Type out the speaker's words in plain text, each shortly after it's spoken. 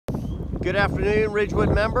Good afternoon,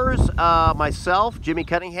 Ridgewood members. Myself, Jimmy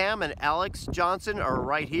Cunningham, and Alex Johnson are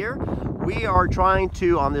right here. We are trying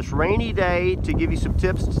to, on this rainy day, to give you some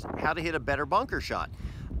tips how to hit a better bunker shot.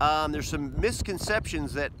 There's some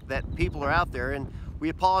misconceptions that people are out there, and we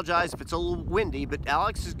apologize if it's a little windy, but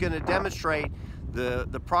Alex is going to demonstrate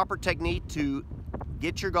the proper technique to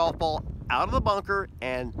get your golf ball out of the bunker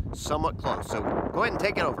and somewhat close. So go ahead and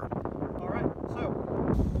take it over. All right,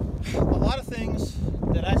 so a lot of things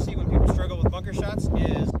that I see when people struggle with bunker shots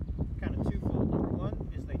is kind of twofold. Number one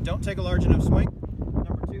is they don't take a large enough swing.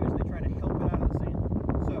 Number two is they try to help it out of the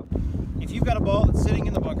sand. So if you've got a ball that's sitting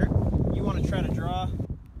in the bunker, you want to try to draw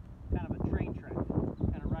kind of a train track.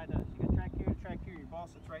 Kind of ride a, you got track here, your ball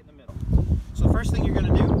sits right in the middle. So the first thing you're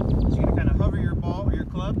going to do is you're going to kind of hover your ball or your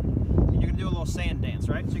club, and you're going to do a little sand dance,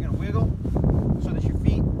 right? So you're going to wiggle so that your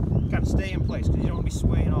feet kind of stay in place, because you don't want to be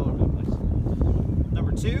swaying all over the place.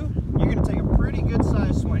 Number two, you're going to take a pretty good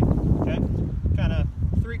size swing, okay? Kind of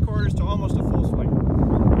 3/4 to almost a full swing.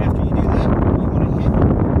 After you do that, you want to hit your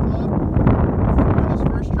club through this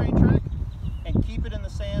first train track and keep it in the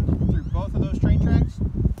sand through both of those train tracks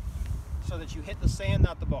so that you hit the sand,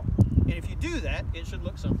 not the ball. And if you do that, it should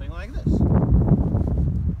look something like this.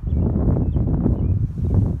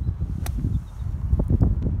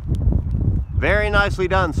 Very nicely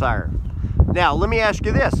done, sire. Now, let me ask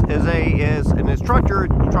you this: as an instructor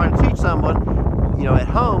trying to teach someone, you know, at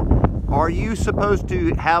home, are you supposed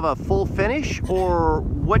to have a full finish, or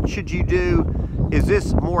what should you do? Is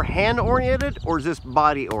this more hand-oriented, or is this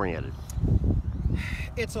body-oriented?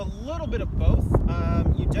 It's a little bit of both.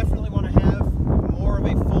 You definitely want to have more of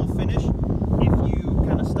a full finish. If you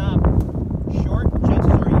kind of stop short,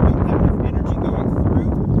 chances are you don't have enough energy going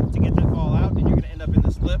through to get that ball out, and you're going to end up in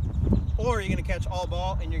this lip. Or you're going to catch all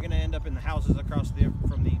ball and you're going to end up in the houses across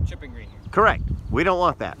from the chipping green here. Correct. We don't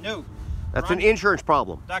want that. No. That's an insurance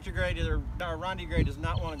problem. Dr. Gray or Rondy Gray does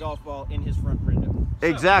not want a golf ball in his front window. So,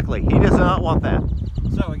 exactly. He does not want that.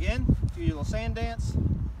 So again, do your little sand dance,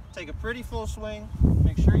 take a pretty full swing,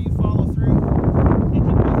 make sure you follow through, and hit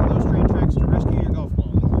both of those train tracks to rescue your golf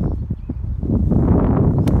ball.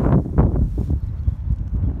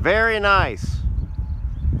 Very nice.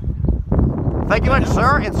 Thank you much,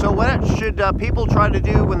 sir. And so what should people try to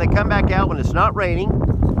do when they come back out when it's not raining,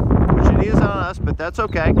 which it is on us, but that's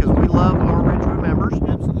okay because we love our Ridgewood members.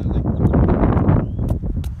 Absolutely.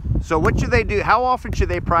 So what should they do? How often should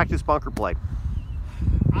they practice bunker play?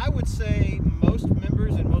 I would say most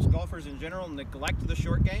members and most golfers in general neglect the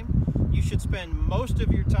short game. You should spend most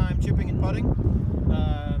of your time chipping and putting.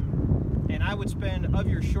 And I would spend, of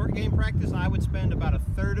your short game practice, I would spend about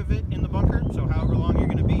 1/3 of it in the bunker, so however long you're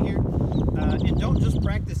going to be here. And don't just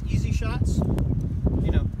practice easy shots.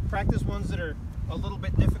 You know, practice ones that are a little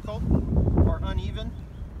bit difficult or uneven,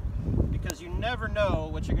 because you never know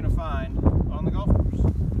what you're going to find on the golf course.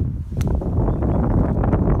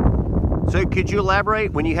 So could you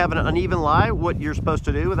elaborate, when you have an uneven lie, what you're supposed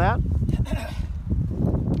to do with that?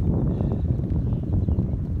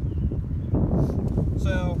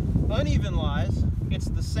 So uneven lies, it's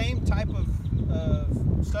the same type of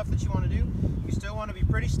stuff that you want to do. You still want to be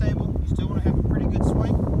pretty stable. You still want to have a pretty good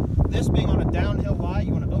swing. This being on a downhill lie,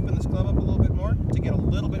 you want to open this club up a little bit more to get a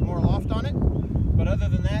little bit more loft on it. But other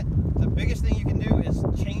than that, the biggest thing you can do is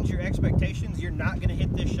change your expectations. You're not going to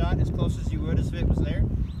hit this shot as close as you would as if it was there.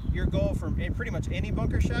 Your goal for pretty much any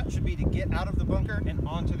bunker shot should be to get out of the bunker and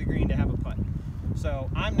onto the green to have a putt. So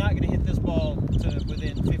I'm not going to hit this ball to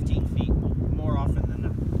within 15 feet more often than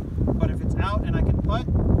not. But if it's out and I can putt,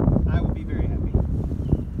 I will be very happy.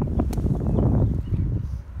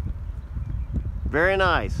 Very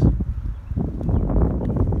nice.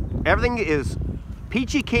 Everything is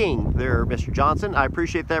peachy keen there, Mr. Johnson. I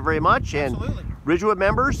appreciate that very much. Absolutely. And Ridgewood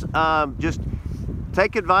members, just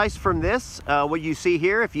take advice from this, what you see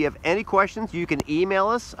here. If you have any questions, you can email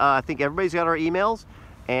us. I think everybody's got our emails.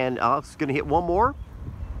 And Alex is going to hit one more.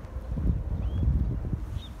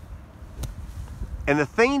 And the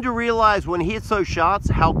thing to realize when he hits those shots,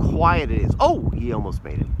 how quiet it is. Oh, he almost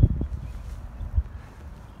made it.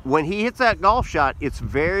 When he hits that golf shot, it's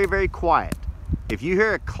very, very quiet. If you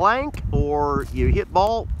hear a clank or you hit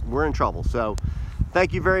ball, we're in trouble. So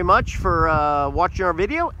thank you very much for watching our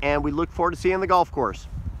video, and we look forward to seeing you on the golf course.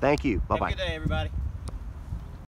 Thank you. Bye-bye. Have a good day, everybody.